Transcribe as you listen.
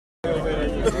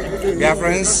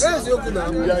Biafrans,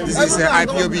 this is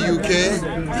IPOB UK,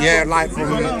 here live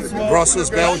from Brussels,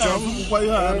 Belgium.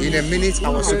 In a minute,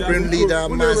 our Supreme Leader,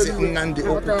 Mazi Nnamdi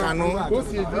Kanu,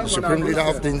 the Supreme Leader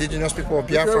of the indigenous people of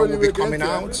Biafra, will be coming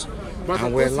out.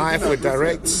 And we're live, we're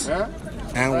direct,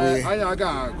 and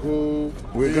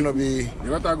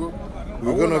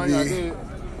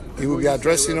he will be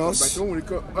addressing us.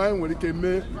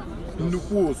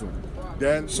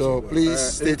 So please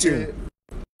stay tuned.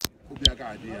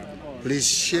 Please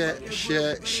share.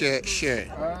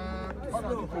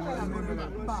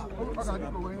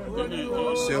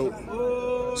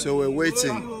 So we're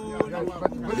waiting.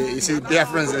 You see,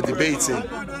 Biafrans are debating.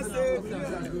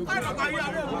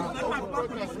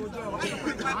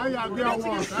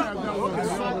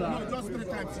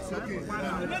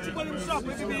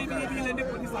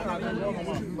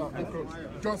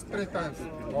 Just 3 times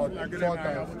or 4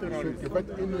 times.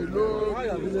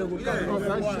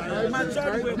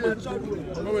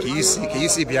 Can you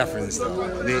see Biafrans?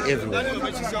 They're everywhere.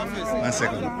 1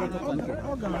 second.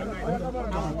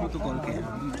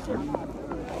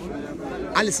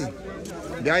 Alison,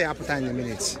 they are up in a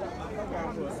minute.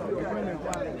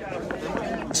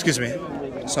 Excuse me.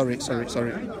 Sorry. I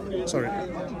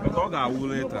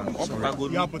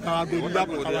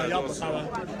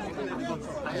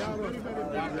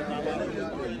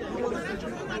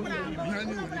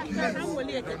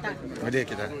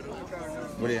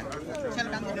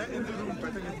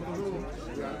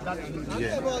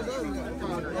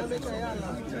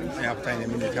have time in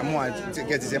a minute. Come on, to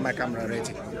get my camera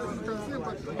ready.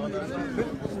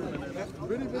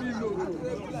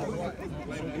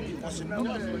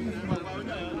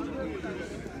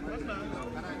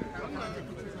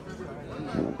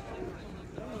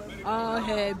 Oh,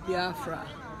 hey, Biafra.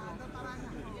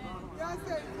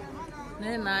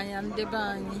 Nena, I am the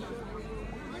bunny.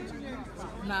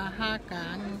 Na haka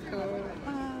uncle.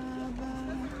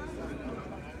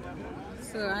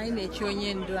 So I need you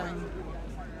in drawing.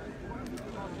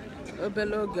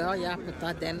 Obelo girl, ya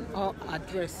put then all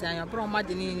address. I brought my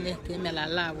dinner came a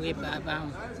la way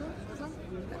baba.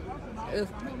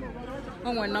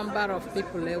 A number of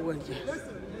people there were.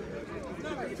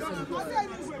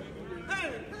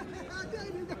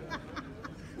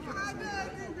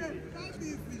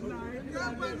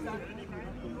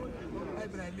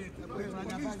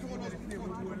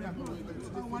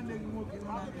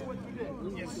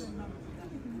 Yes.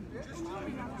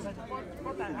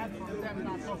 What I had from them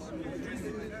now.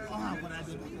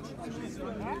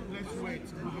 Let's wait.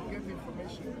 We will get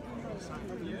information.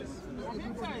 Yes.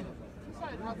 Inside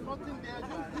has nothing there.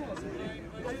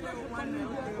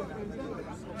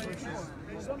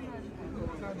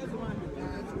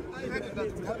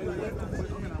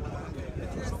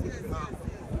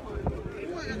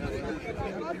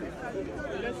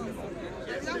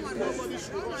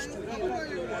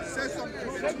 Say something.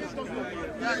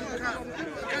 Yeah, you can.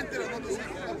 You can't tell another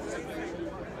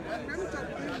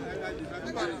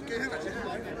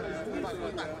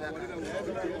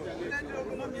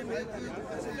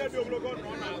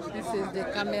This is the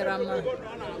cameraman.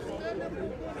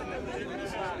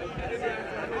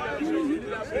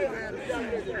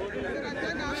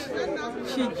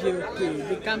 Chijioke,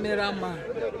 the cameraman.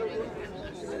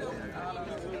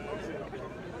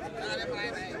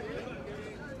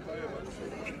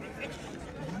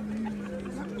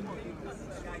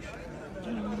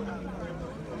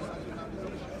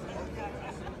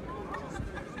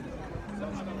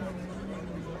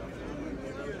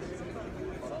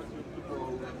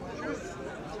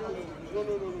 No.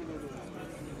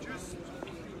 Just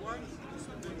one.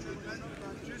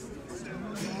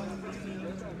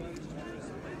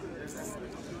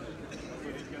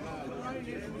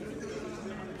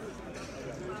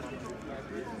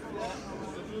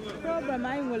 Problem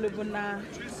I will live now.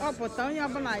 Oh, but on your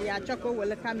banana, ya choco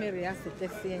will a camera as a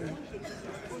testing.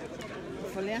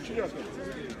 So,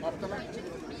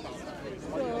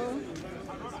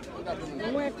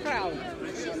 we're crowd.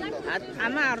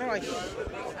 I'm a rush.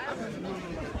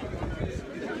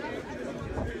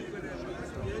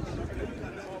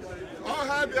 Oh,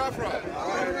 hi, Biafra.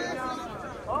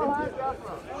 Oh, hi,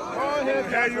 Biafra. Oh,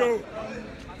 hey, you.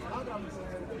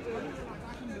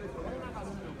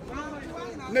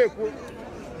 Neku.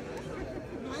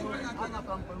 I got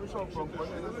some permission from police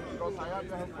because I have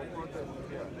to help for protest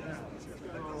here.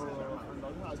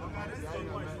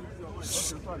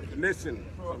 Listen.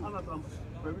 So I got some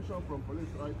permission from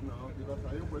police right now because I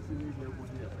am questioning here.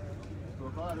 So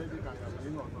if I already can have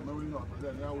been on, so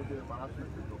then I would be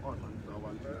embarrassing to us and so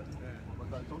on. But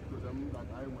I talked to them that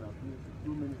I will at least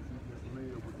 2 minutes to be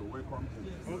able to welcome him.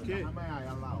 Okay. How may I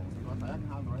allow? Because I can't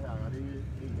handle here.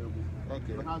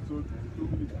 Okay. The hands 2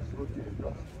 minutes. Okay.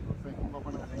 Thank you.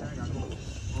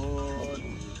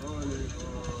 Holy,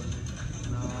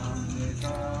 Nnamdi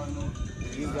Kanu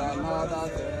is another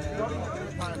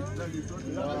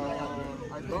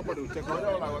nobody will check out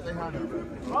all I was saying.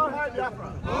 All hail Biafra!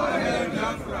 All hail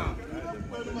Biafra!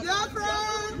 Biafra!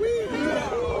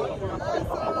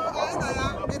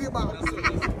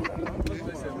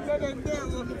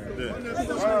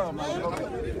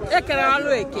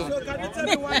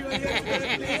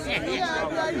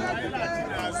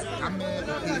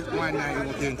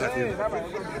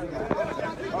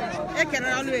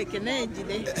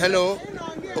 Hello.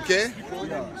 Okay.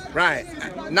 Right.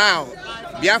 Now,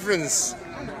 Biafrans,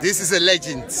 this is a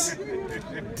legend.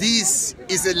 This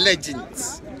is a legend.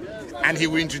 And he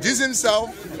will introduce himself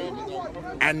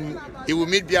and he will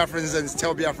meet Biafrans and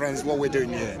tell Biafrans what we're doing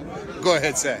here. Go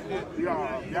ahead, sir.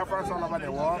 Yeah, Biafrans all over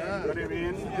the world. Good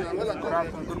evening, good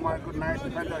afternoon, good morning, good night,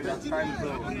 depending on your time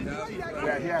zone. We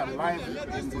are here live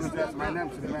in Brussels. My name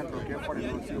is Nnamdi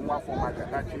Kanu.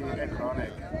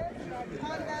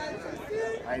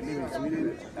 I live in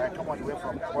Sweden. I come all the way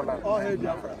from Poland. Oh, hey,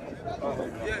 Biafra.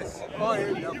 Yes. Oh,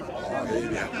 hey, Biafra.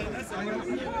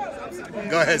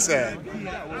 Go ahead, sir.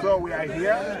 So we are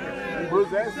here in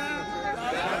Brussels.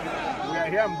 We are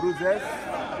here in Brussels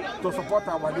to support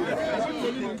our leader,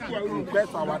 to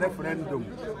request our referendum,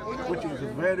 which is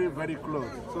very, very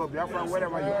close. So Biafra,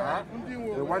 wherever you are,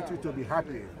 we want you to be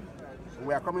happy.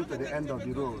 We are coming to the end of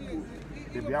the road.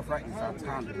 The Biafra is at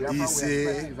hand. The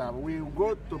Biafra we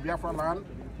go to Biafra land,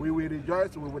 we will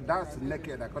rejoice, we will dance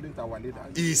naked according to our leader.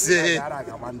 Be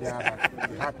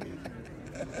happy.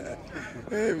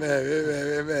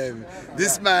 Amen.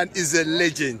 This man is a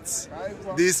legend.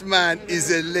 This man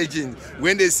is a legend.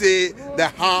 When they say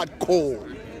the hardcore,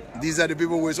 these are the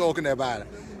people we're talking about.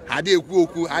 So,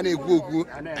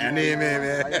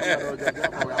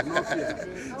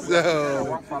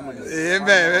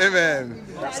 amen.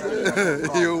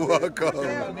 You're welcome.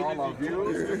 All of you,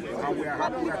 and we are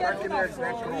happy. We are thanking us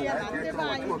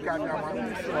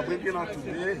for bringing us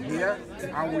today here,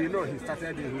 and we know he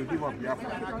started it. He will give up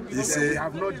Biafra. You see, we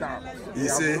have no doubt. You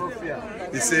see, no fear.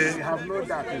 You see, we have no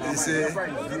doubt. You see,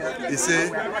 You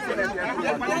see,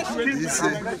 You see,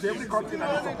 every country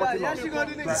that is supporting us to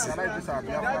realize this our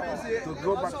Biafra, to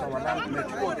go back to our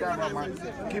land,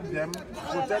 keep them,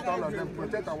 protect all of them,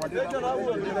 protect our leaders,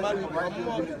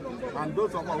 and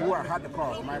those of us who are had the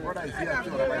cause. My brother is here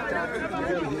too, Rabbi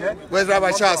Charles. Where's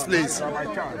Rabbi Charles, please?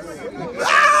 Rabbi Charles.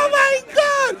 Oh my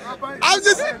God! I'm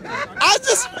just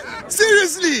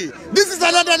seriously. This is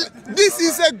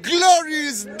a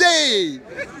glorious day.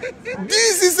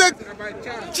 This is a.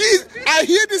 Geez, I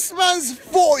hear this man's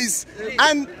voice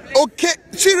and okay,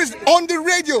 serious on the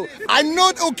radio. I'm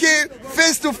not okay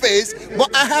face to face,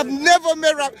 but I have never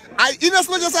met him. In as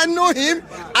much as I know him,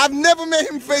 I've never met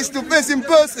him face to face in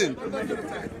person.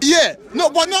 Yeah, no,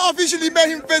 but not officially met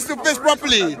him face to face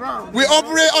properly. We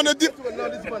operate on a.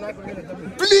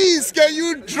 Please, can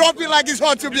you drop it like it's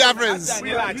hot to Biafrans?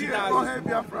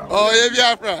 Oh, yeah,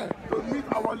 Biafra. To meet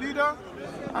our leader,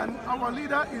 and our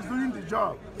leader is doing the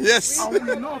job. Yes. And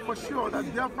we know for sure that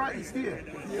Biafra is here.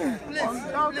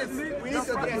 Undoubtedly,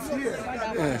 Biafra is here.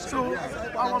 So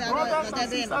our brothers and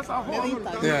sisters at home,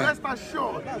 rest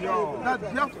assured that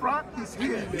Biafra is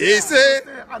here.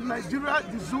 And Nigeria,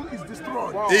 the zoo is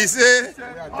destroyed. Oh,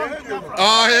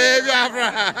 hey,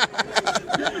 Biafra.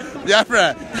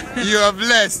 Biafra, you are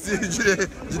blessed.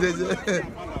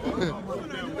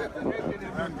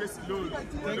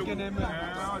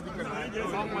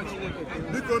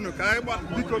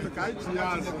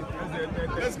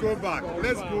 Let's go back.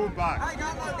 Let's go back.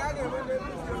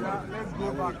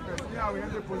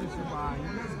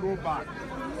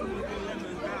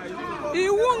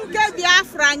 Iwu nke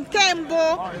Biafra nke mbụ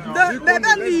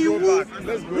debe n'iwu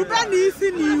rube n'isi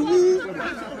n'iwu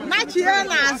machie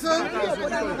n'azụ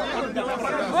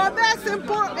obe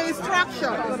simple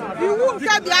instruction. Iwu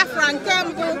nke Biafra nke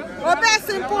mbụ obe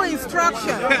simple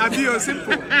instruction.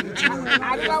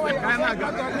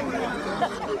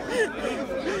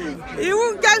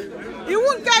 Iwu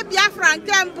nke Biafra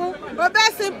nke mbụ obe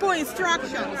simple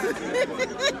instructions.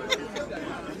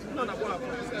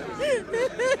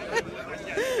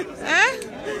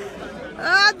 Ọ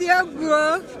dị egwu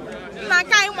nna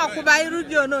ka anyị makwụba iru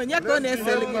dị ono onye ka ọ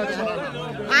na-eseli gị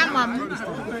ama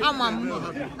m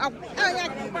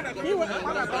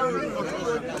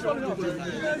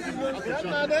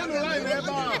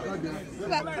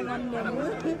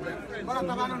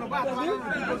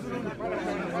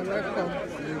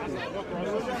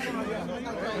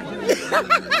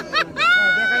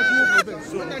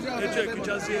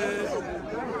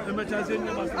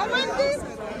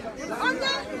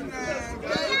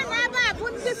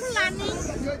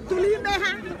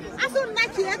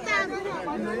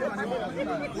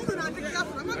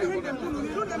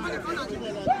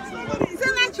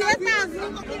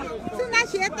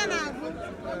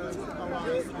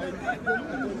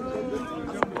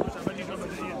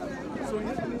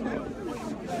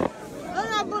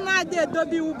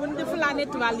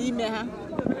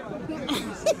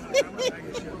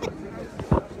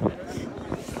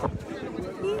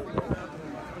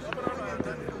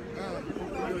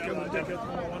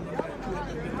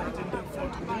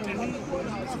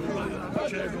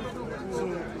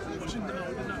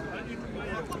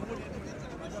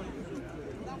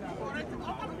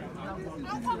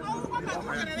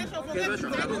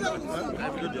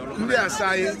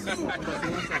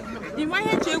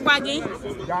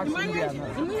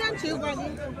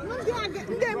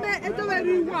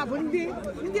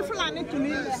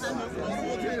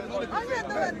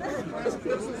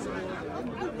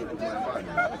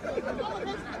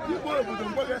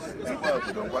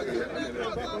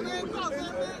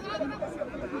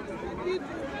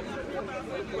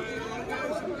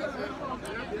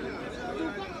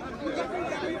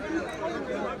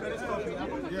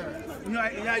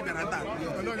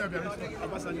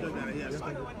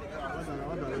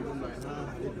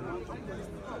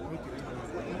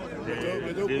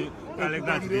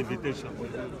Collect the invitation.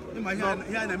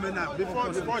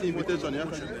 Before the invitation, yeah.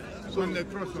 So in the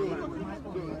cross, so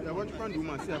what you can do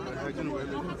myself, everything will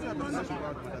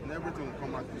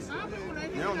come out.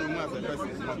 Now, no matter the person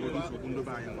is not going to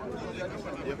buy him.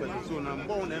 So now, I'm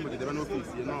born and the office,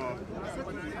 you know.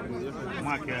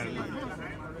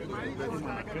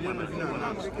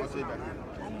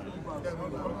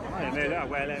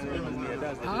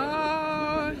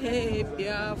 Oh, hey,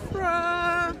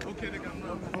 Biafra.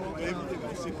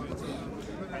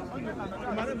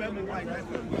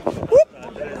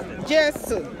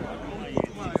 Jesus.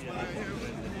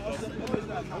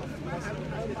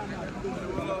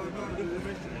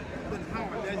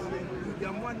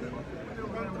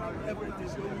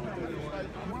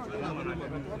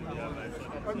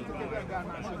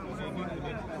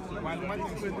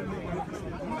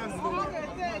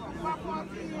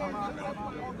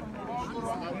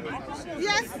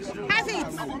 Yes, have it.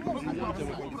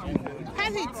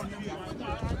 Have it.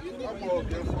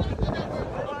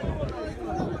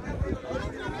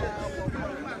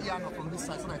 From this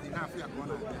side,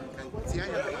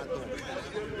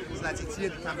 so that you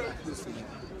can't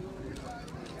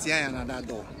feel another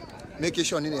door. Make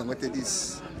sure you know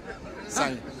this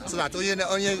sign so that only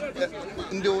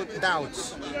no doubt.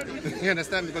 You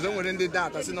understand? Because when in the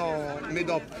doubt, I see no made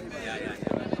up.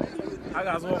 I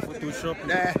got one Photoshop.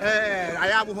 I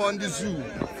have on the zoo.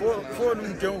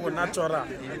 Phone can natural. On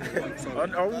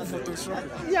Photoshop.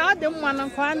 Yeah, the one on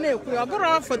Kwane, we are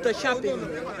going Photoshopping.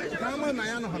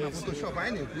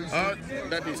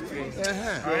 That is true.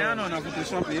 I am on a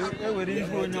Photoshop.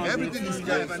 Everything is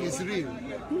live and it's real.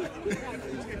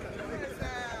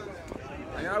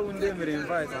 I wouldn't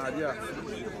invite Nadia.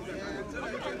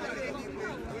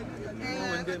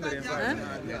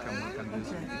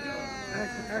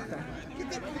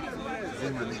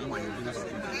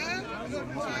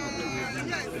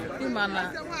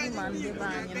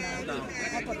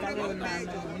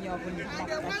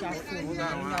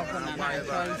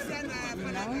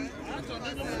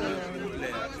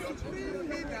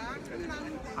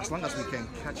 As long as we can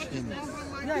catch him.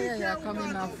 Yeah,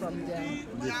 coming out from there.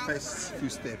 The first few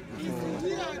steps before.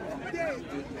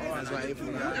 That's why if we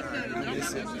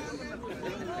listen.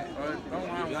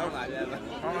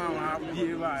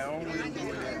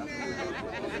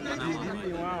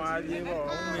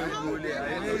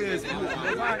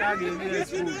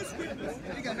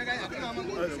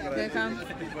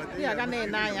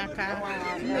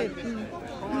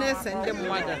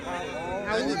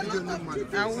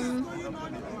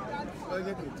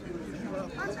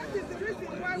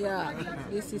 Yeah,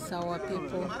 this is our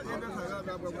people.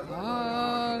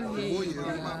 Oh, hey,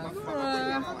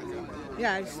 Biafra.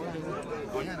 Yeah, it's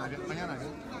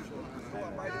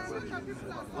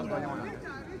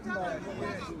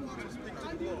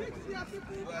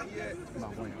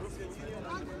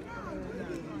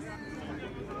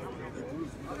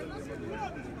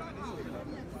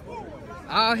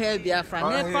oh, hey, Biafra.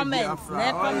 No comment. No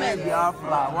comment.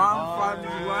 Biafra, one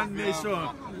family, one nation.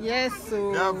 Yes,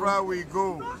 so. Biafra we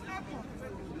go.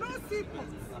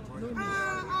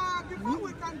 Before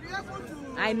we can be able to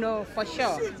I know, for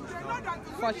sure.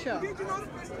 For sure.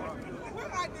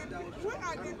 Where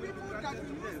are the people that we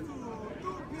used to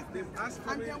do business?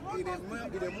 And they want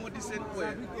us in a more decent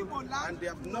way, and they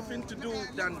have nothing to do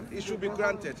than it should be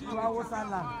granted.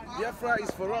 Biafra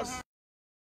is for us.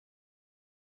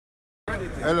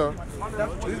 Hello.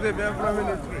 This is the Biafra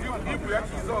military.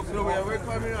 So we are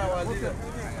welcoming our leader.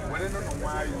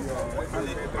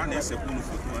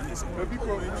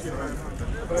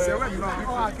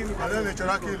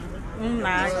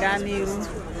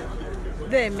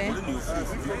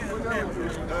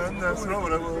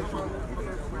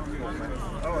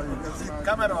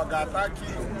 Camera got attack.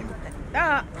 I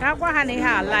want to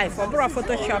have life for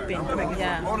photoshopping.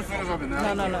 Yeah.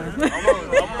 No.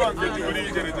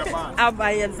 I'll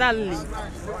buy exactly.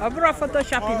 I brought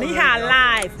photoshopping. We have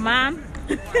life, man.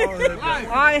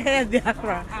 All here,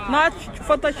 Biafra. Not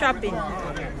photoshopping.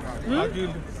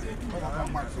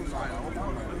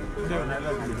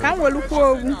 Can we look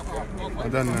over? I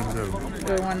don't know.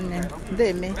 The one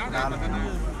they me.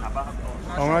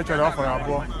 I'm going to try to offer a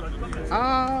boy.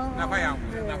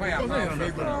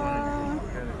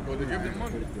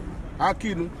 I'll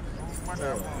kill him.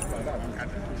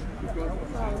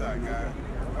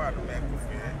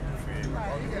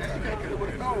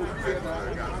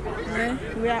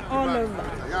 We are all over,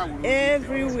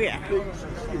 everywhere.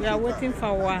 We are waiting for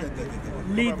our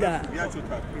leader,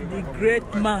 the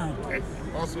great man,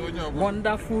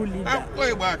 wonderful leader.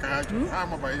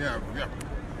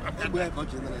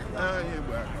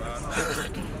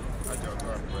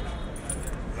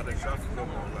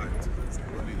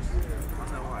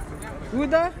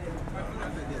 Udo,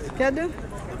 kedu?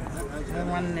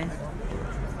 Nwanne.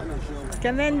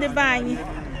 Kene ndị be anyị.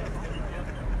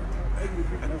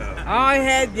 All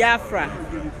hail Biafra.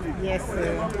 Yes,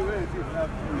 sir.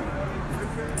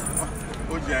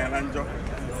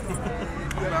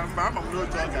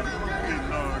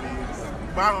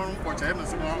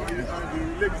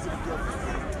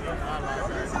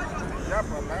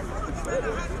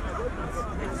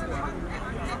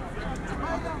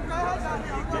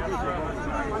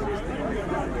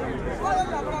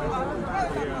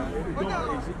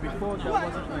 Before there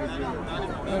wasn't Nigeria.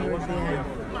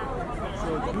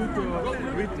 So due to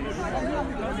British,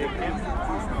 they came,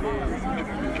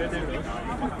 they invaded us,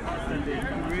 and they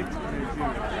created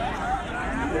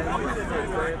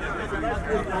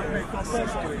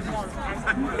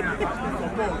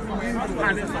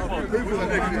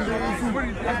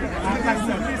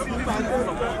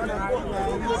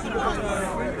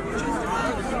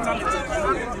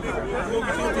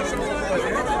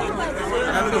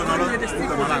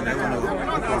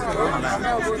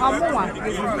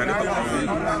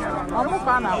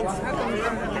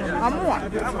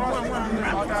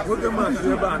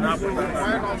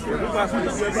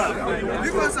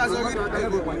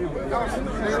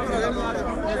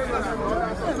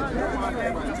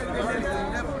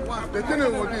The thing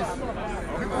is with this,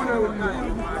 people know what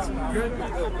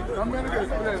I'm going to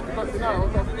explain because now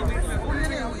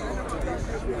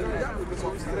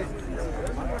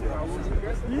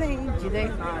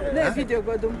video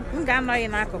go do nga no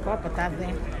yin akụkọ pụtazi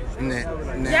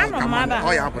ya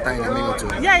ọ ya apụta in a minute.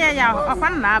 Ya ọkwa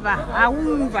nna aba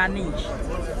awụ vanish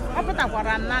ọ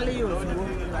pụtakwara nnala ya ozugbo.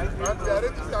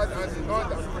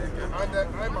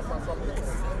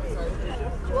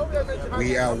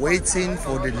 We are waiting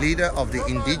for the leader of the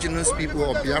indigenous people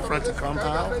of Biafra to come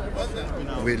out.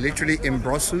 We're literally in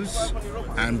Brussels,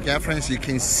 and Biafrans, you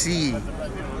can see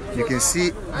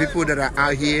people that are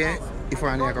out here. If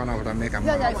I make a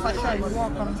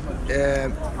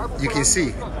you can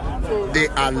see they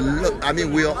are. I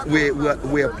mean, we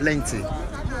are plenty.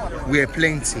 We are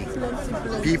plenty.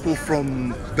 People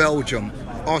from Belgium,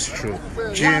 Austria,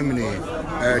 Germany,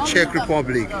 Czech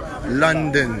Republic,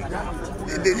 London.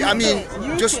 I mean,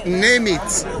 just name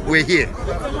it, we're here.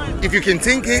 If you can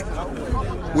think it,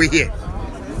 we're here.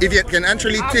 If you can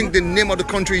actually think the name of the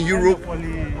country in Europe,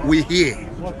 we're here.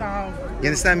 You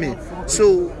understand me?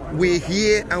 So we're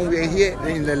here, and we're here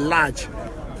in the large.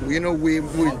 You know, we're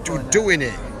doing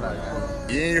it.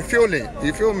 You feel it?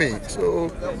 You feel me?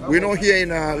 So we're not here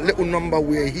in a little number.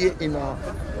 We're here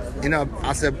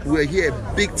we're here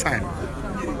big time.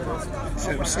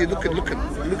 So see, look at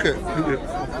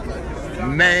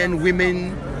men,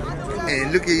 women,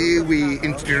 and look at here. We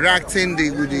interacting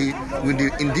with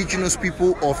the indigenous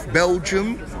people of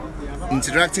Belgium,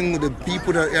 interacting with the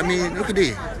people that, I mean, look at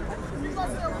it.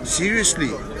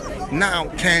 Seriously, now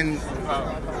can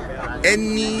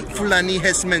any Fulani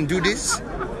herdsman do this?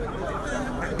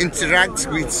 Interact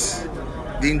with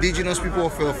the indigenous people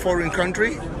of a foreign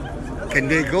country? Can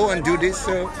they go and do this?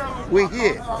 So we're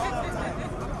here,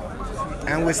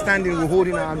 and we're standing, we're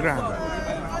holding our ground.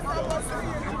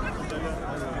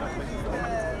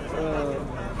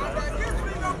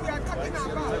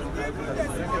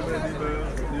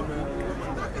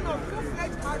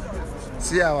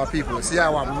 See our people, see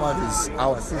our mothers,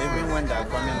 our sisters. Even when they are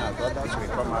coming out, others will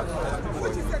come out first before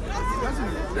you.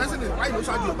 Why you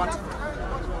charge your battery?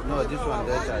 No, this one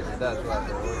they charge. That's why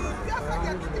they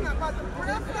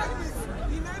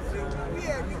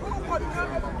hold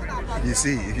on. You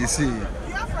see.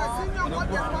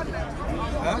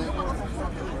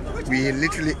 We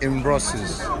literally in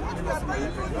Brussels.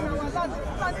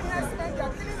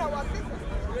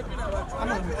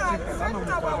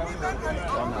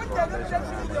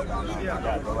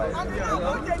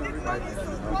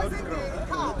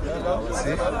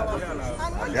 See?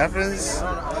 Reference?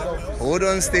 Hold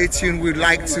on, stay tuned. We'd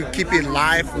like to keep it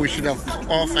live. We should have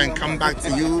off and come back to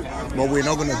you, but we're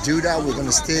not going to do that. We're going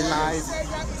to stay live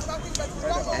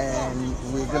and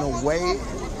we're going to wait.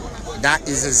 That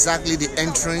is exactly the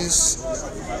entrance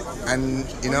and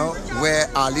where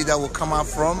our leader will come out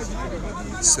from.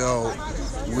 So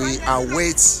we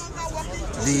await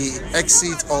the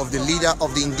exit of the leader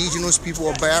of the indigenous people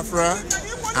of Biafra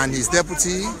and his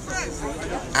deputy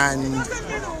and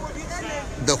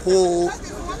the whole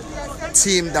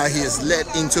team that he has led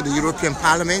into the European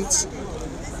Parliament.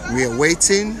 We are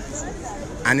waiting,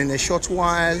 and in a short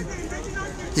while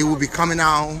he will be coming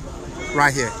out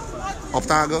right here.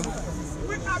 Optago.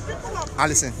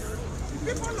 Alison.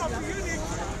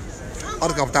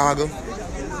 Optago.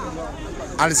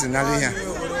 Alison, now here.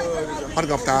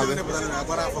 Optago.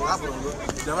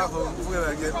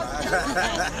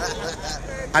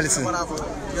 Alison.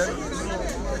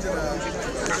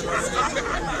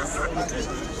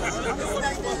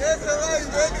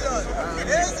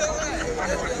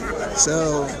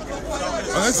 So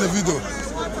that's a video.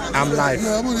 I'm live.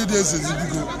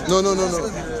 No.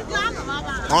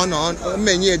 On.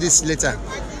 Many this later.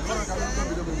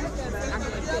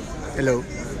 Hello.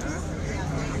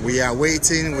 We are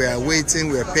waiting. We are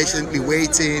patiently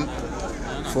waiting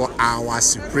for our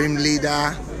supreme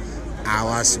leader,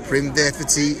 our supreme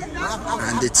deputy,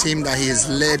 and the team that he has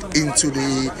led into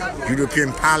the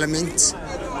European Parliament.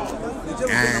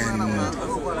 And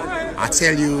I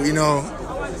tell you,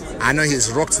 I know he's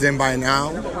rocked them by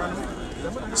now.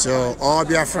 So all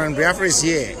Biafra is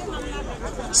here.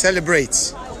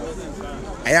 Celebrate.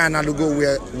 Ayanalugo,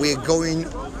 we're going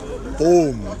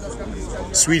home.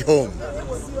 Sweet home.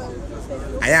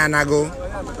 Ayanago,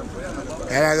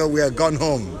 we are gone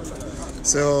home.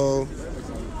 So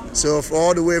for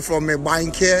all the way from a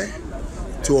Banker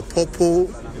to a Popo,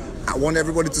 I want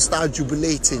everybody to start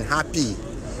jubilating, happy,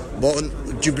 but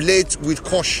jubilate with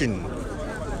caution.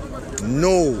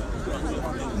 No,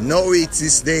 it's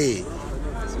this day.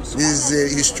 This is a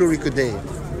historical day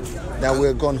that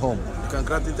we're gone home. You can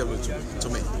grant interview to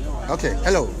me. Okay,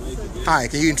 hello. Hi,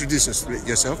 can you introduce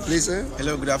yourself, please, sir?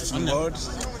 Hello, good afternoon, world.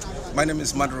 My name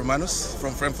is Mazi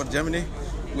from Frankfurt, Germany.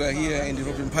 We are here in the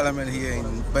European Parliament here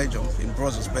in Belgium, in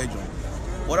Brussels, Belgium.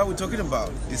 What are we talking about?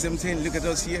 The same thing, look at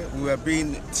us here. We are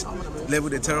being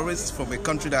labeled a terrorist from a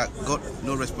country that got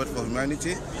no respect for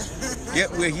humanity.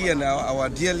 Yet we're here now. Our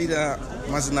dear leader,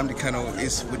 Mazi Nnamdi Kanu,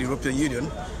 is with the European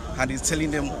Union and he's telling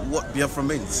them what Biafra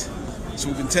means. So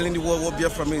we've been telling the world what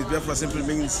Biafra means. Biafra simply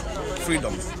means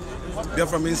freedom.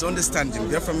 Biafra means understanding.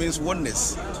 Biafra means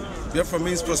oneness. Biafra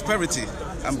means prosperity.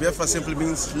 And Biafra simply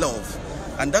means love.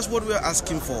 And that's what we're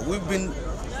asking for. We've been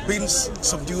being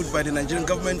subdued by the Nigerian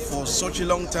government for such a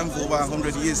long time, for over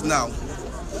 100 years now.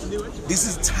 This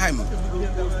is time.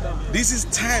 This is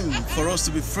time for us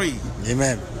to be free.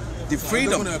 Amen. The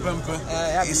freedom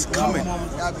is coming.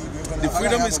 The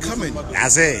freedom is coming.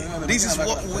 This is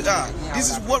what we are. This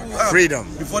is what we are. Freedom.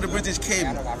 Before the British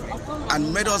came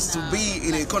and made us to be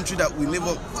in a country that we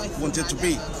never wanted to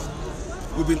be.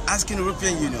 We've been asking the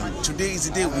European Union. Today is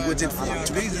the day we waited for.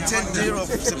 Today is the 10th day of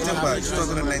September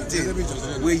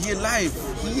 2019. We're here live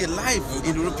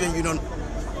in the European Union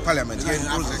Parliament here in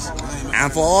Brussels.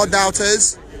 And for all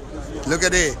doubters, look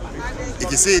at it. You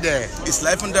can see it there. It's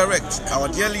live and direct. Our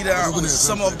dear leader,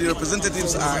 some of the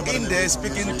representatives are in there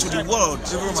speaking to the world,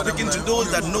 speaking to those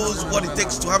that knows what it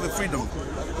takes to have a freedom.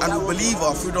 And we believe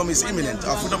our freedom is imminent.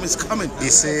 Our freedom is coming.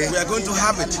 You see, we are going to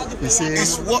have it. You see,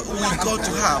 it's what we got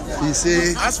to have. You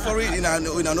see, ask for it in an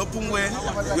open way.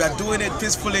 We are doing it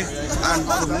peacefully, and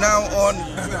from now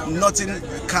on, nothing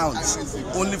counts.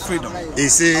 Only freedom. You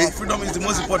see, our freedom is the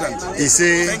most important. You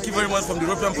see, thank you very much from the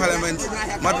European Parliament,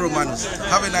 Mazi.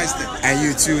 Have a nice day. And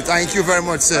you too. Thank you very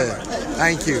much, sir.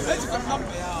 Thank you.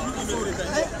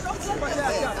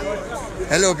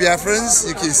 Hello, Biafrans.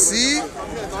 You can see.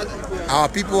 Our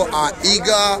people are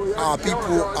eager, our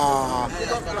people are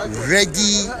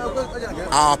ready,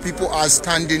 our people are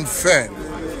standing firm.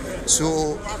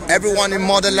 So everyone in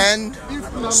motherland,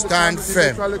 stand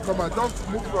firm. Don't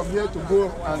move from here to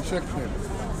go and check them.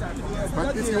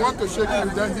 But if you want to shake him,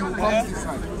 then he will come this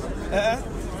side.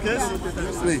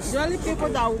 Please. The only people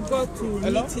that will go to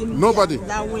meet him, Nobody.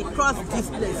 That will cross this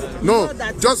place. No, you know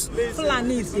that just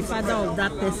Fulani is the father of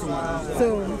that person.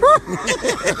 So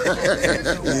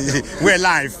we're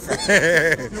live. you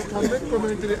can make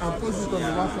commentary and post it on the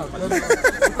WhatsApp.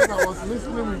 Because I was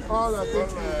listening with all the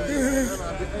things.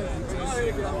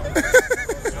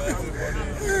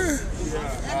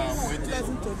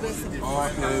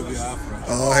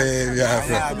 Oh, hey,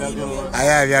 Biafra. I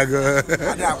have Yago.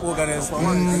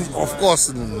 Of course.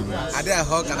 No.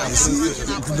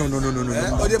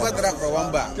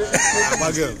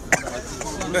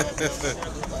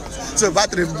 So,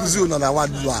 battery buzu no na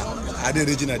one do. I did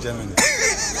regional Germany.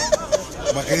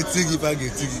 But I think if I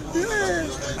get it.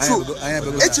 So,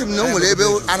 HM no will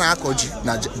able an akoji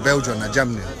na Belgium na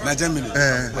Germany. Na Germany. I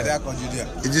akoji there.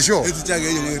 Is it sure? It's a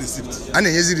receipt. And a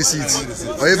easy receipt.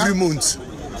 Or every month.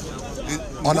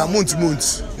 On a monthly.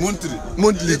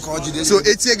 So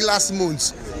 80 last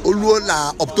month.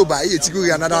 Oluola October.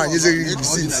 80 another one easy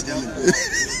receipt.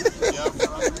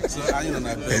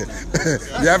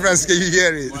 Biafrans, can you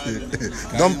hear it?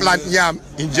 Don't plant yam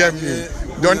in Germany.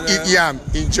 Don't eat yam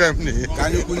in Germany.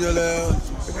 Can you put your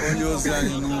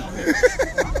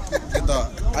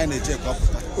I need to check up.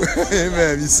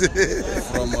 Amen. You see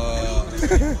from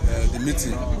the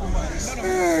meeting.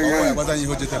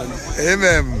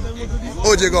 Amen.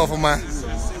 Oh, you go for my.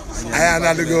 I am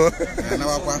not to go.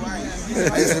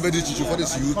 I said, for this UK, for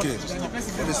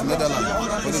this Netherlands,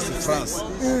 for this France.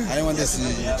 I want to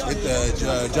see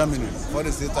Germany, for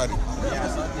this Italy.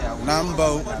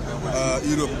 Number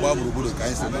Europe,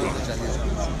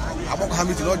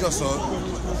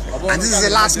 and this is a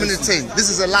last minute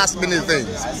thing.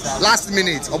 Last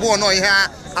minute. I want to hear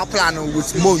a plan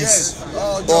with months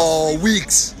or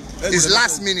weeks. It's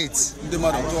last minute.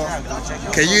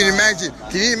 Can you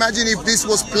imagine? If this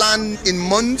was planned in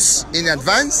months in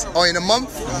advance or in a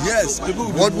month? Yes.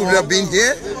 What would have been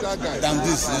here? Than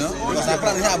this, you know? Because I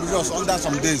plan here just under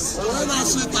some days. When I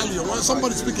see Italian, when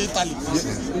somebody speak Italian.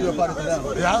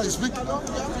 Yeah, you speak?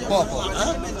 Poco.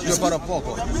 Io parlo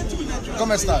poco.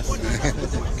 Come stai?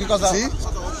 Che cosa? See?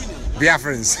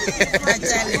 Biafrans.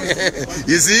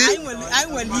 You see?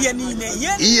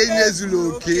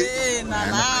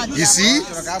 You see?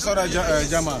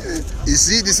 You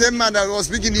see, the same man that was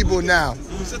speaking Igbo now,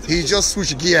 he just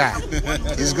switched gear.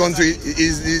 He's going to,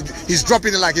 he's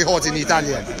dropping it like a hot in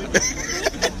Italian.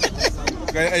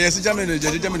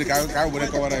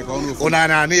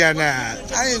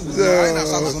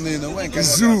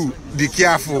 Zoo, be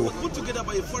careful.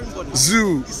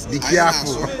 Zoo, be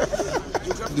careful.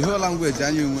 The whole language,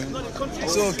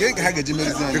 so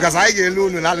because I get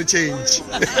alone and I'll change.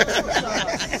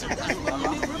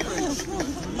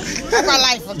 Have a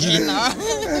life again, no?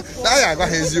 I got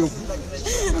his you.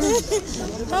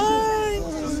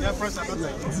 Different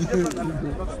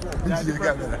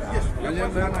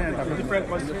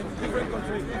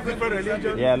countries, different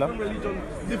religion,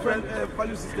 different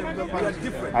value system. We are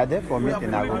different. Are there for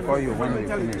meeting? I will call you when we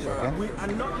finish, okay?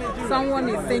 Someone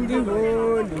is singing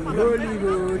holy, holy,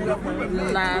 holy.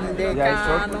 Nnamdi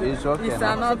Kanu it's okay. It's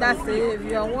another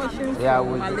savior worship. Yeah, I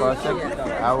will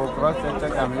cross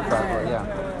check and look at it. Yeah.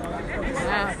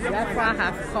 Biafra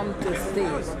has come to stay.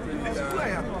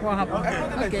 What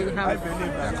happened? Okay, you have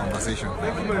Conversation.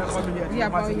 Yeah,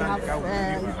 but you have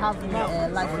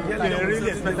life. They really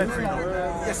expected to know.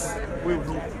 Yes, we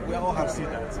all have seen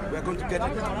that. We are going to get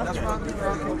it. That's what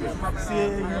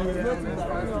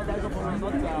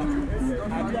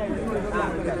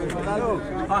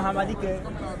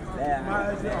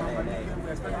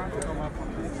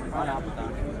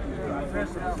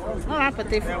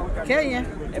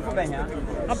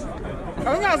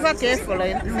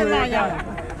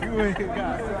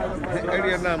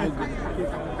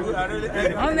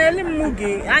Only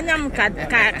Mugi, Anyam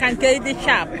can take the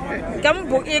sharp.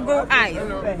 Gambo eagle eye.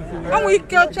 And we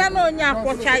kill channel Nya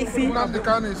what I see. Nnamdi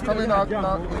Kanu is coming out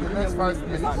now in the next 5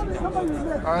 minutes.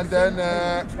 And then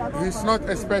he's not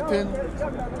expecting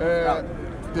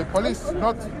the police,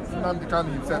 not Nnamdi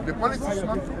Kanu himself. The police is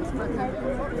not expecting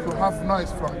to have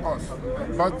noise from us,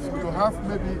 but to have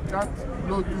maybe that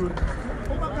low tune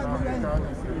Nnamdi Kanu,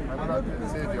 another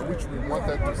savior, which we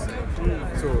wanted to see.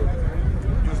 So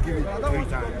must give it 3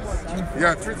 times.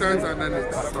 Yeah, 3 times and then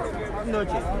it's stop.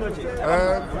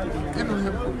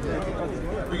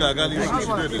 We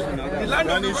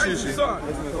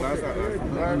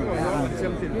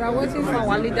are waiting for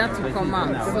our leader to come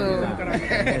out, so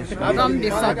don't be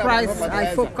surprised.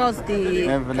 I focus the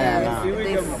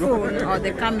phone or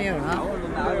the camera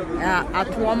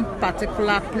at one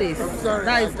particular place.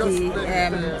 That is the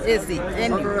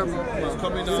So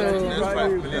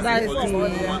that is the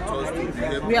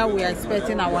where we are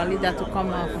expecting our leader to come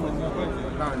out from.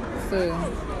 So.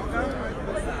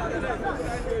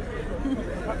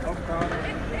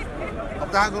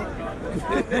 Optago?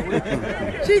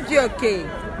 Chijioke.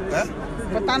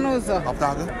 Potanozo.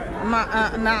 Optago?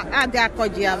 Na ade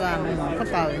akoji aba no.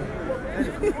 Potawe.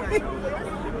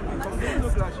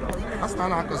 Asta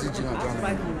na akosi jina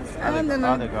jana. No.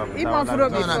 Even for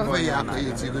before. No, no, yeah,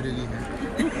 it's good really.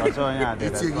 It's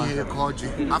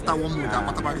after 1 month,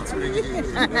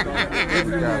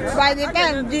 every month. By the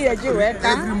time you work,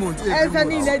 every month. Every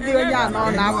month.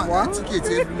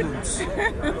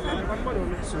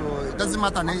 So it doesn't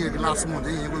matter last month,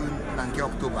 you go in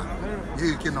October,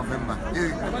 you can November.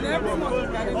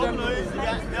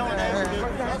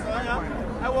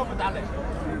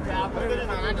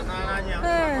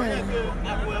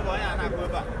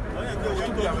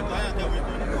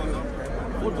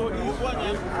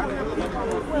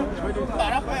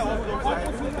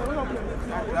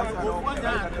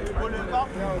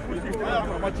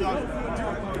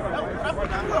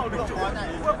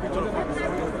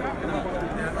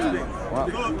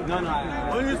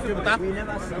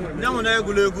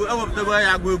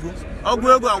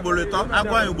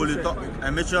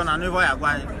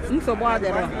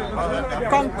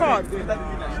 Concord.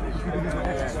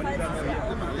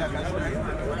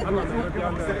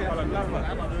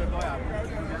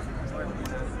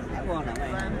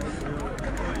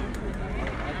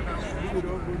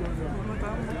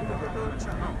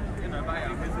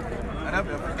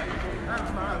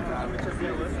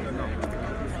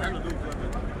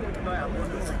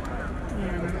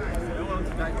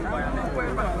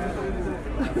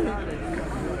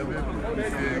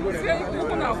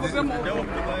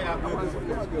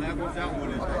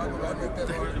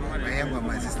 I am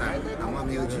my sister. I'm a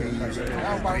male trainers.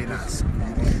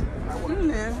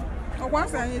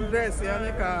 Once I need dress, I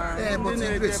but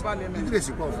the dress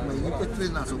you call for me, you put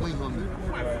trainers so when you home.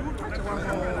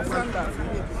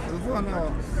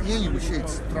 Here you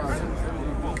shades, trousers.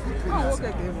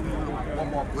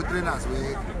 What trainers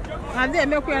we? And they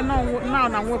make we now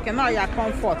I'm working now your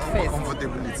comfort first.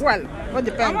 Comfortability. Well, what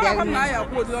depends on you. I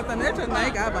put lot of nature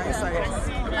night inside.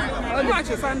 How much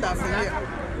sandals here?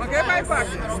 Okay, my pack.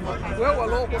 Where will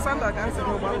local sandals can say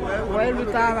where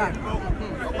retire?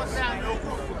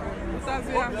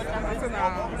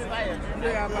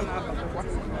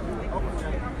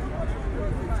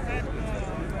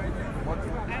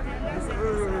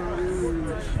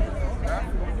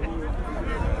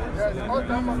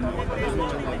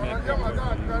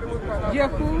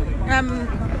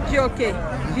 Joke,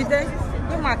 Jide,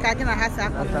 you might have a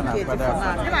complicated for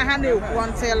now. Can I hand you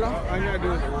one cello?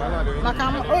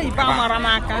 Macam, oh, you found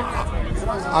Maramaka.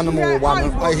 Animal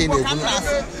one, I hear it.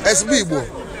 As we go.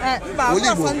 Hello.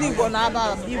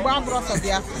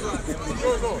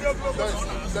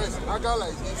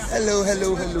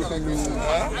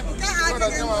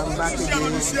 I'm back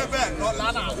again. This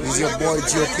is your boy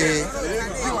Joke.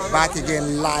 Back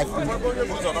again live in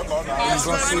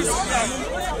Brussels.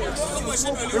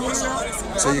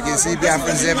 So you can see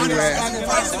Biafrans everywhere.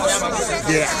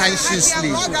 They're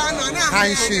anxiously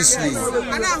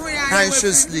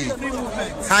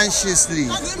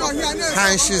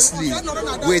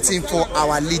waiting for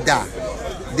our leader.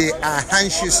 They are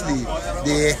anxiously,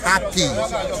 they are happy,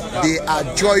 they are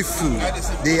joyful,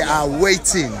 they are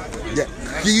waiting.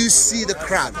 Do you see the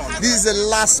crowd? This is a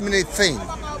last minute thing.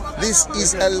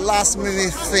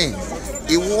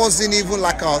 It wasn't even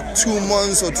like a 2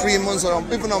 months or 3 months or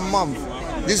even a month.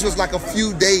 This was like a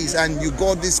few days, and you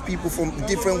got these people from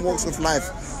different walks of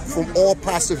life from all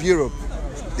parts of Europe.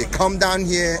 They come down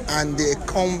here and they're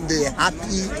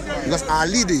happy because our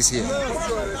leader is here.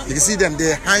 You can see them,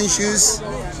 they're anxious,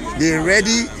 they're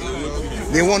ready,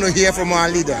 they want to hear from our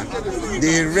leader.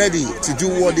 They're ready to do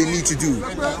what they need to do.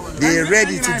 They're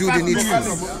ready to do the needful.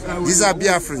 These are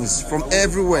Biafrans from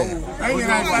everywhere.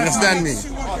 Understand me?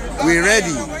 We're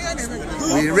ready.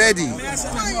 We're ready.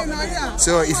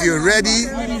 So if you're ready,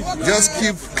 just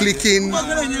keep clicking,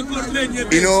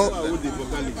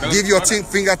 Give your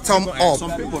finger thumb up.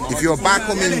 If you're back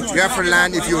home in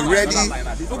Biafland, if you're ready,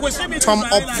 thumb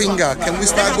up finger. Can we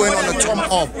start going on a thumb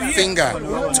up finger?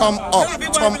 Thumb up,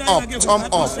 thumb up, thumb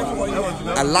up.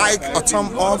 I like a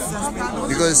thumb up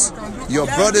because your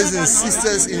brothers and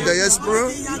sisters in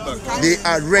diaspora, they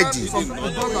are ready.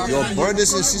 Your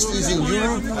brothers and sisters in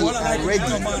Europe, they are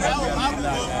ready.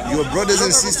 Your brothers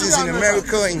and sisters in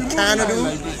America, in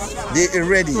Canada, they are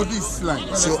ready.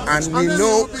 So, and we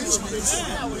know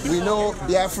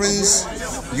Biafrans,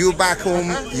 you back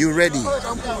home, you ready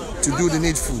to do the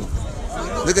needful.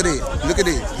 Look at it, look at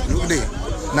it, look at it.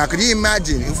 Now, could you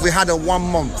imagine if we had a 1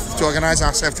 month to organize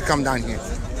ourselves to come down here,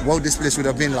 what this place would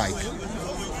have been like?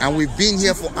 And we've been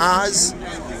here for hours.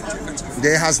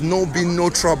 There has been no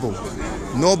trouble.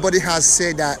 Nobody has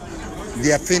said that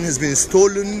their thing has been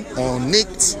stolen or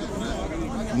nicked.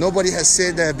 Nobody has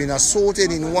said they have been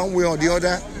assaulted in one way or the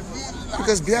other.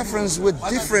 Because Biafrans were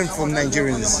different from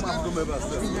Nigerians.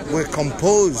 We're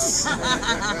composed.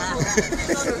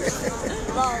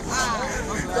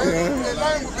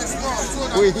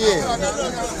 We're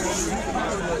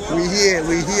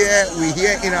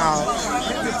here in our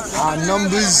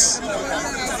numbers.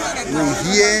 We're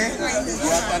here.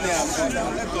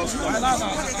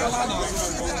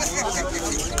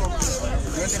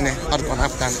 I'll go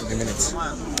half time in a minute.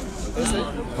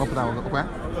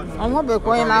 I'm hoping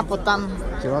going up for them.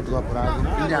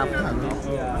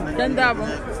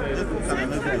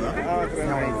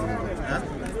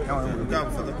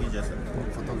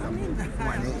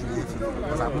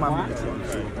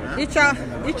 It's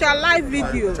a live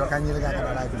video.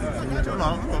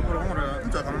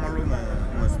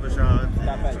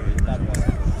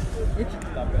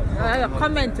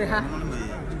 Comment her.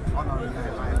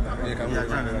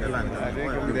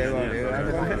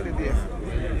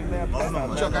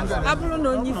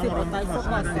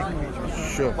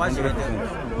 Sure.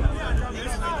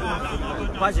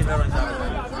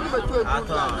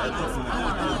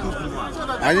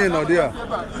 I didn't know there.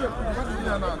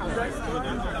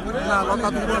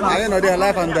 I didn't know they're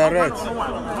live and direct.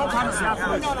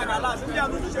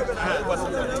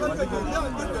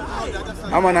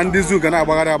 I'm an Andizu can I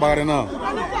about it now.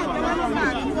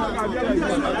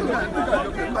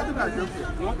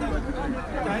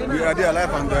 We are there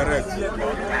live and direct.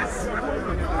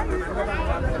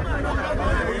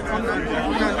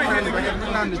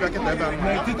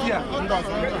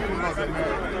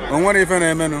 On what if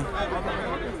I know?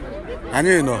 And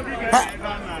you know,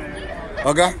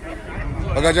 Oga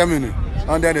Jamini,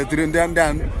 under the three damn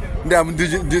Germany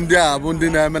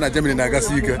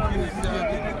Nagasika.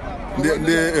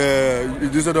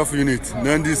 The sort of unit,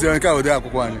 none this cow there.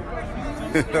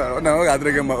 Now I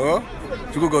drink my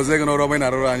to go second or Robin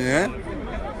around, eh?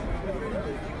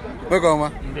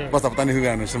 Welcome, what's up, Tani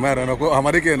Hugan? Samara, no,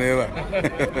 American ever.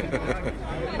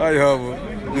 I have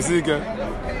the seeker.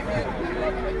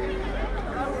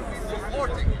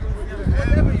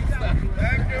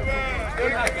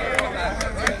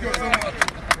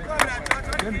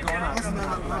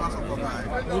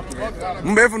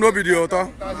 Mbefu no video, I would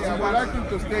like him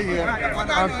to stay here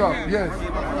and talk, yes.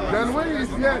 Then when he's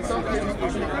here talking,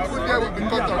 there will be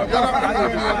cut off.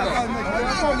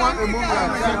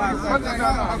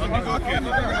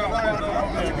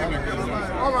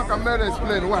 How can Mary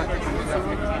explain why?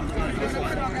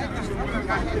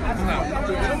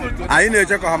 I need to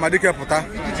check how much Puta.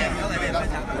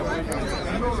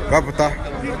 Caputa.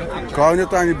 Call you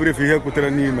tiny brief here, put a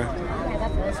name.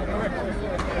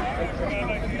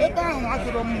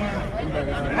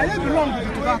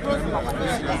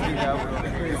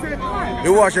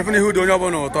 You watch if you don't have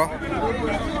an auto.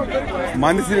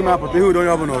 Mandatory map, who don't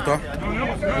have an auto.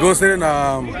 Go sit in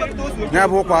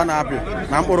Nabo Kwan happy.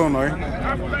 Namporonoi.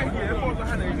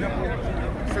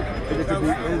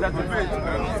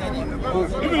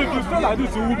 Even if you feel like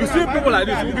this, you will be seeing people like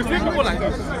this. You will be seeing people like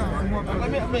this.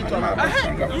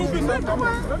 You will be seeing people.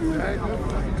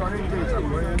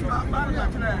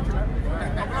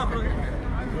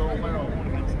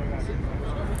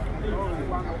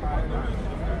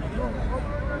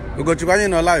 We go to buy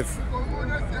in our life.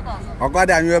 I got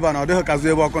that you ever know the hookers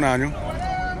we walk on you.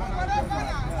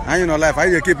 And you know life,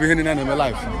 I keep you in my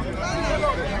life.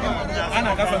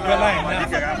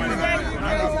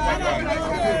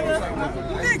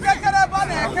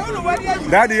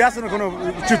 Daddy, yes, I'm going to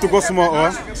shoot to go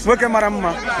small. Smoke a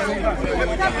marama.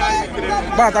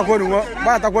 But I couldn't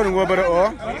go better.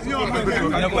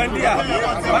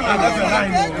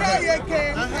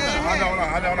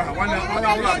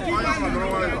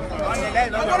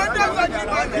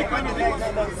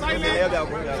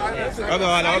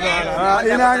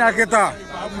 Ina kita.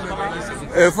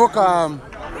 Foka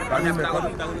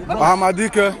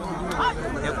Ahamadike.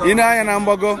 Ina and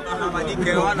Ambogo.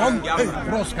 Hey,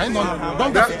 bros, kind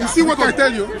of. You see what I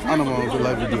tell you? I don't want to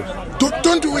live video.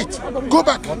 Don't do it. Go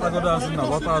back. Don't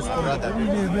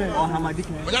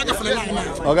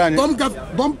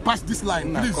pass this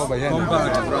line, please.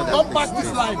 Don't pass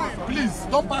this line, please.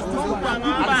 Don't pass this line.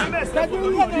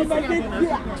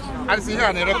 Alison, here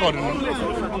on the record.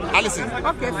 Alison.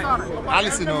 Okay, sorry.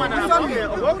 Alison, no.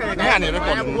 Here on the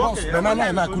record.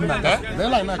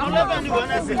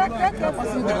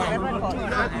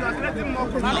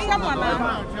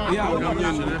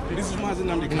 This is Mazi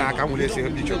Nnamdi Kanu.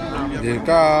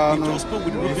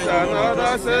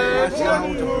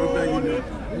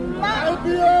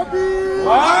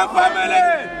 One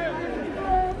family!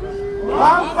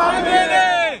 One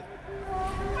family!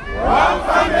 One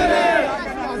family!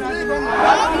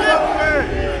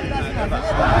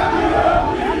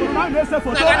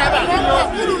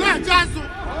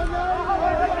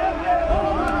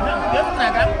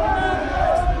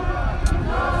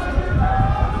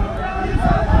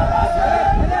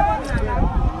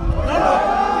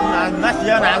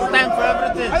 It's time for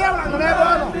everything.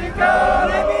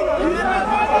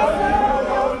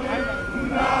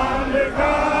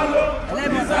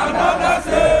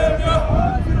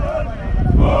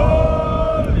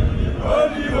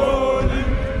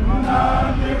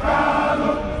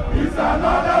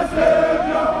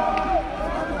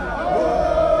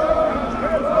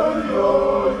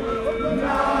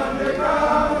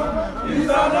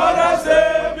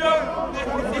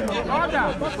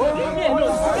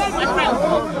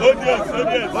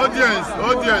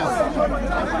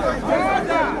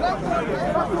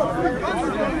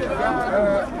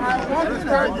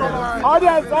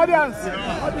 Audience.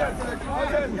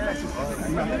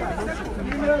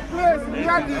 In a place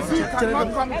where the zoo cannot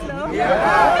come to.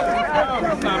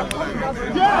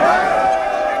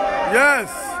 Yes.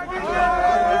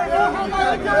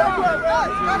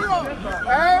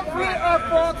 Every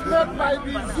effort made by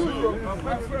the zoo to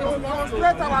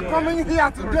demonstrate our coming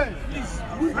here today.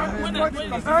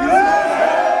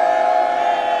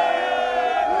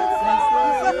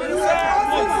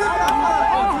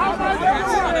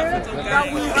 That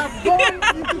we have gone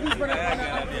into this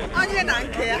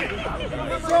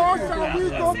so shall we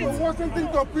go from Washington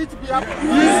to preach Biafra?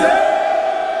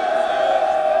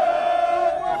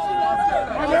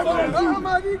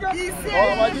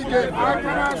 I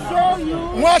can assure you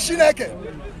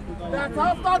that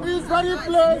after this very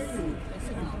place,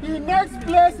 the next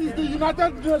place is the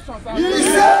United Nations.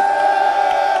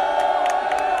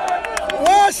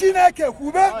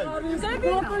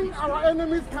 Our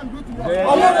enemies can do to us.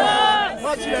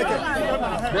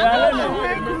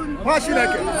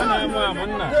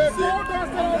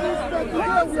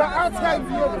 We are outside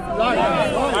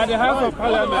At the House of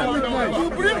Parliament.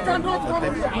 You cannot come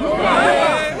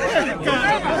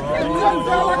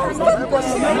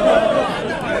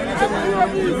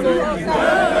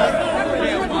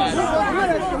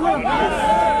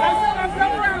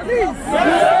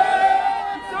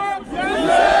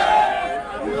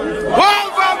One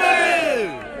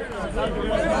family!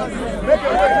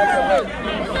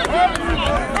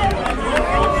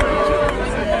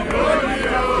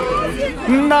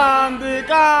 Nnamdi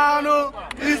Kanu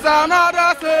is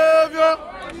another savior.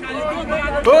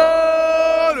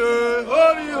 Holy,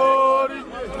 holy, holy.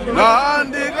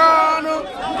 Nnamdi Kanu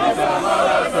is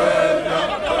another savior.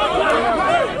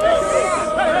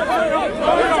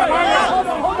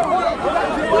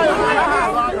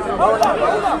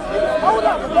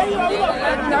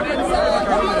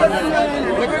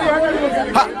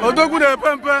 Odogu de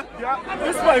pempe.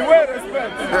 This is my way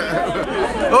respect.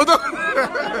 Odogu.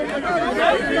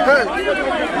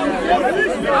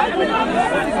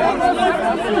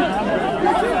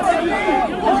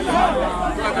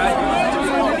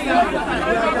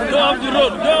 Go off the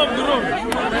road. Go off the road.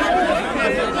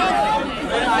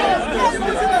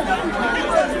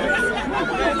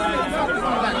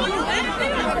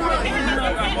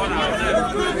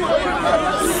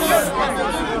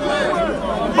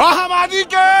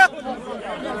 Ahamadike!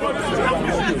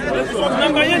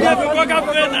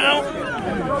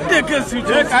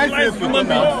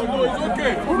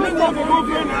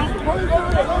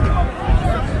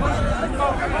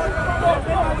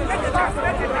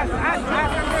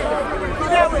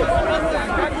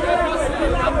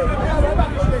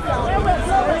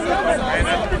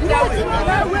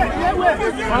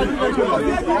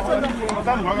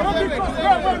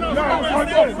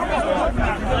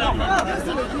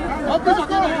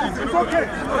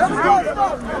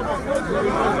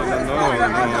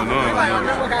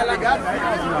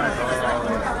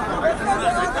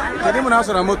 Tadi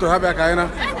menasur motor habis kaina.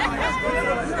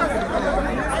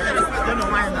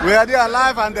 We are there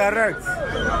live and direct.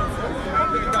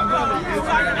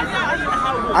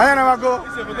 I never go.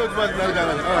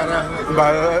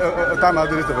 But time I'll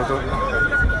do this photo.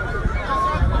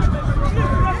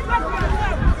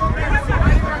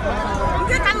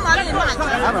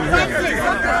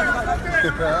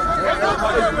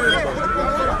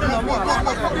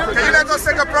 Can you let us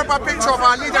take a proper picture of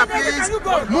our leader, please?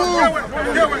 Move!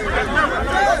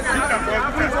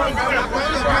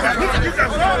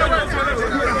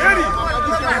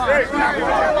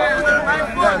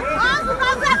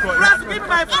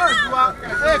 My phone.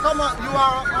 Hey, come on, you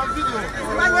are on video.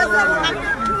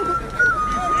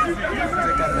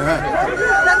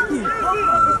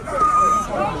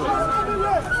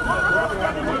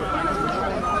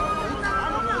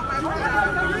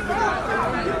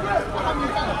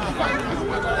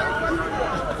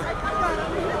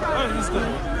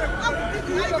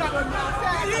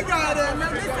 He got it.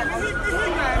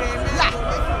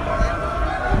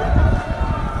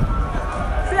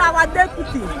 See our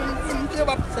deputy.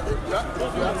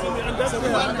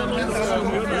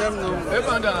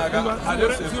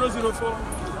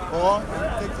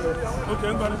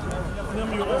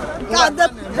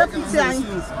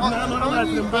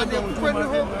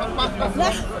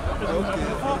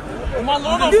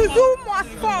 The zoo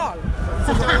must fall.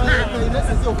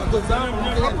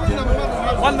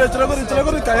 One day,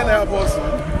 boss.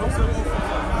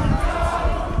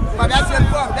 But that's your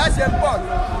fault. That's your fault.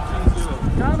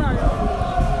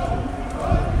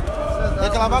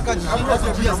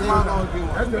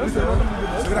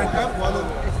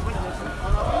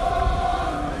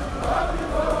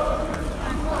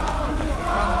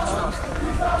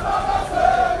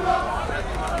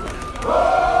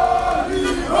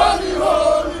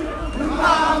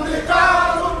 Nnamdi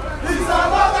Kanu is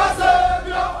another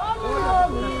savior.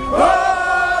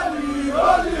 Holy,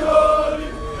 holy, holy.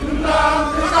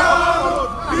 Nnamdi Kanu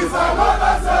is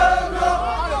another savior.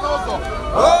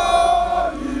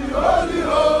 Holy, holy,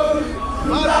 holy.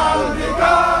 Nnamdi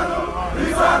Kanu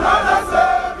is another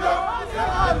savior.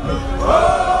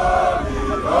 Holy,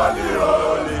 holy,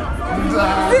 holy.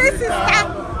 This is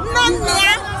Nnamdi.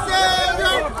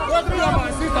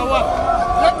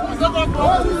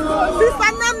 Sister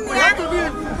Nnamdi.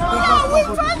 No, we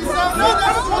don't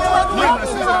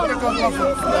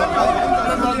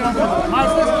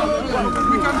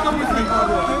We can come with me.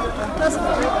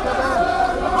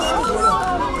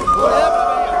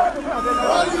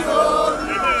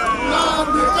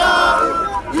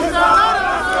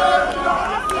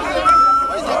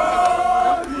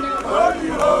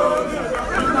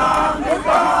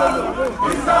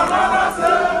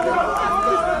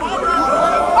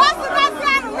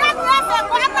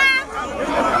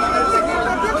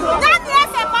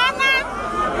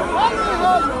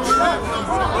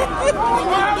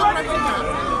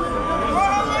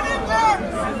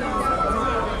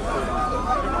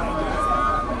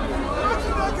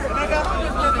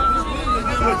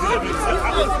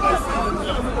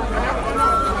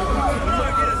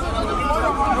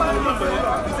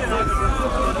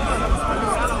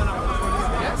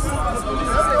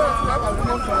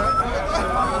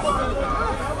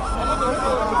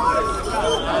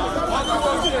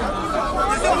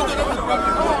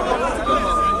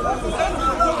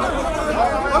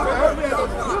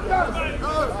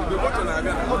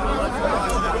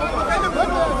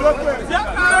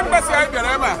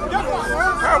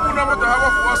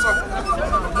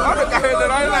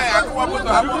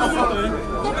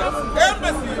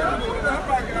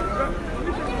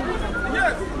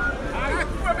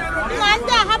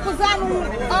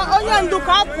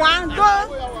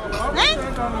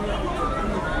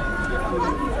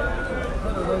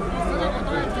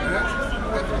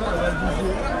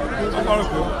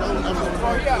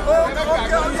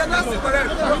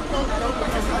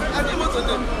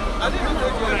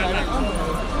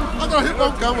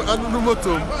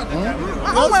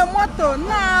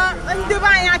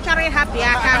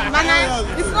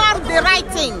 It's not the right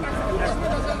thing.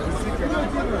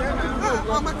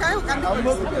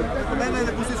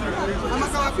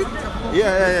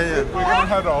 Yeah. We can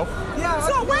head off. Yeah.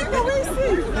 So when do we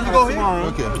see? Can you go here?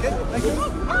 Okay.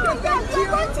 You're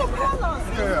going to call us.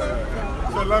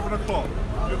 Yeah. So 11 o'clock.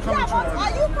 You're coming tomorrow.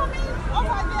 Are you coming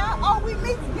over there or we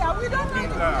meet there? We don't know.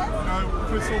 No,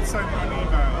 Chris will send you an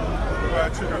email where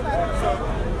to go. So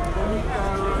we'll meet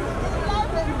there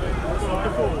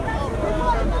before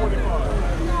 10:45.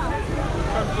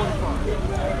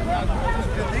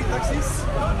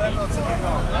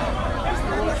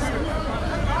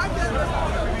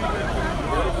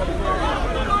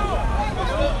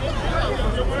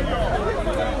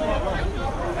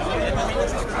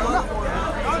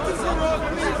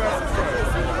 10:45.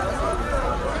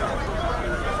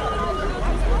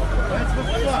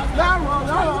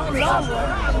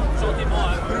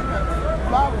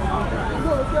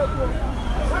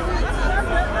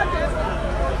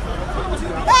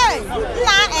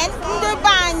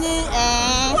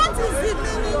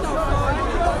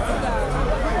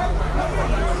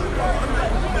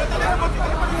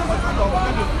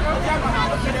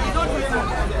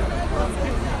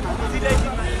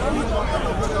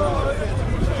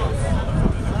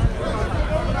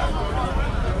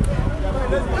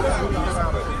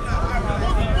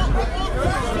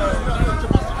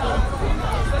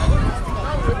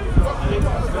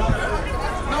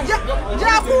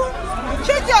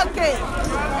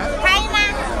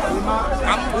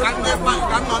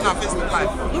 on our Facebook Live.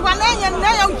 You want to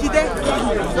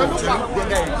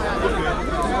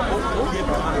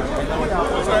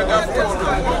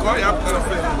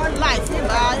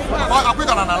I put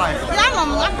on a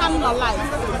live.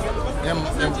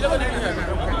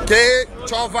 K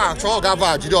Chova,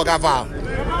 Chogava, Judo Gava.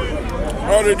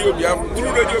 All radio Biafra,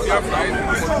 through radio Biafra.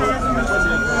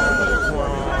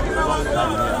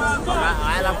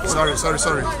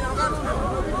 Sorry.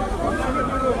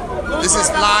 This is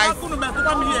live.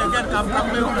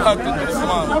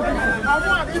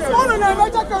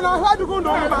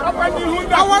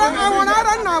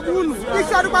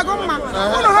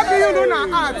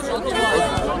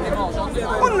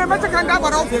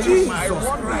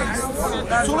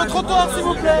 Sur le trottoir, s'il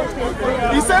vous plaît.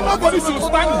 He said nobody should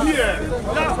stand here.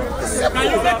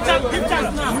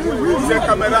 C'est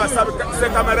caméra,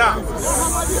 c'est caméra.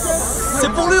 C'est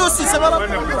pour lui aussi, c'est pas la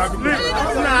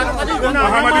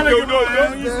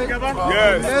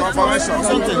Yes, confirmation.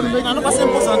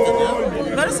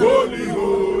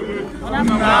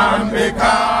 Nnamdi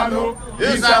Kanu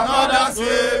is another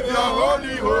savior.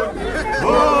 Holy, holy,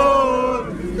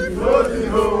 holy,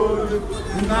 holy.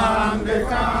 Nnamdi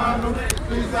Kanu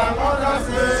is another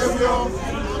savior.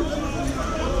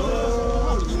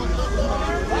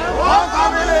 One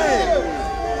family.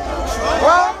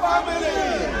 One family.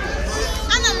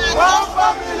 One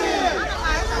family.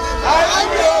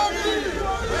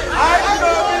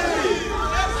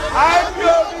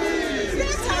 IPOB.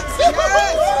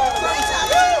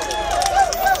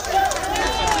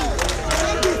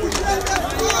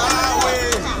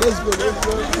 Let's go.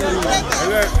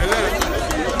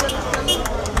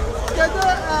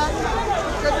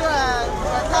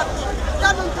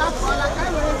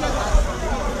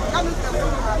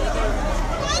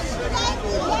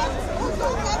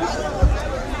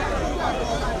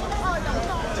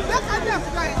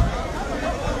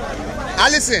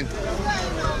 Listen,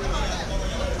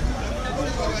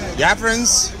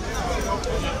 Biafrans,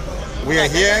 we are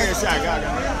here.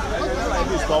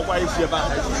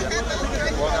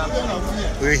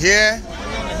 We're here.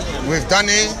 We've done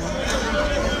it.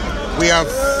 We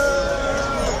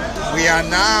are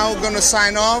now going to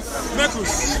sign off.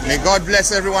 May God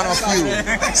bless every one of you.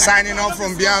 Signing off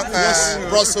from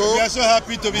Brussels. We are so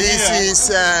happy to be here. This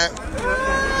is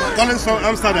Collins from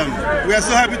Amsterdam. We are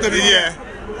so happy to be here.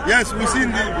 Yes, we've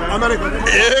seen the American.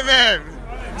 Amen.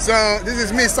 So this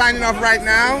is me signing off right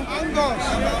now.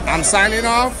 I'm signing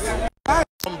off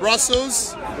from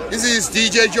Brussels. This is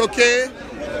DJ Joke.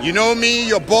 You know me,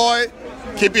 your boy.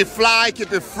 Keep it fly,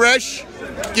 keep it fresh,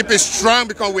 keep it strong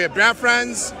because we're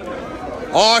Biafrans.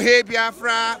 Oh hey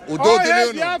Biafra, Udo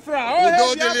de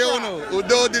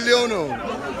Leono.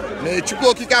 May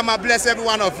Chukwu Kikama bless every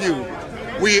one of you.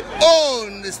 We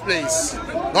own this place.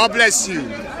 God bless you.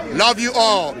 Love you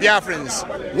all, Biafrans.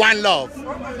 One love.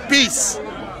 Peace.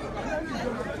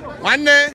 One day.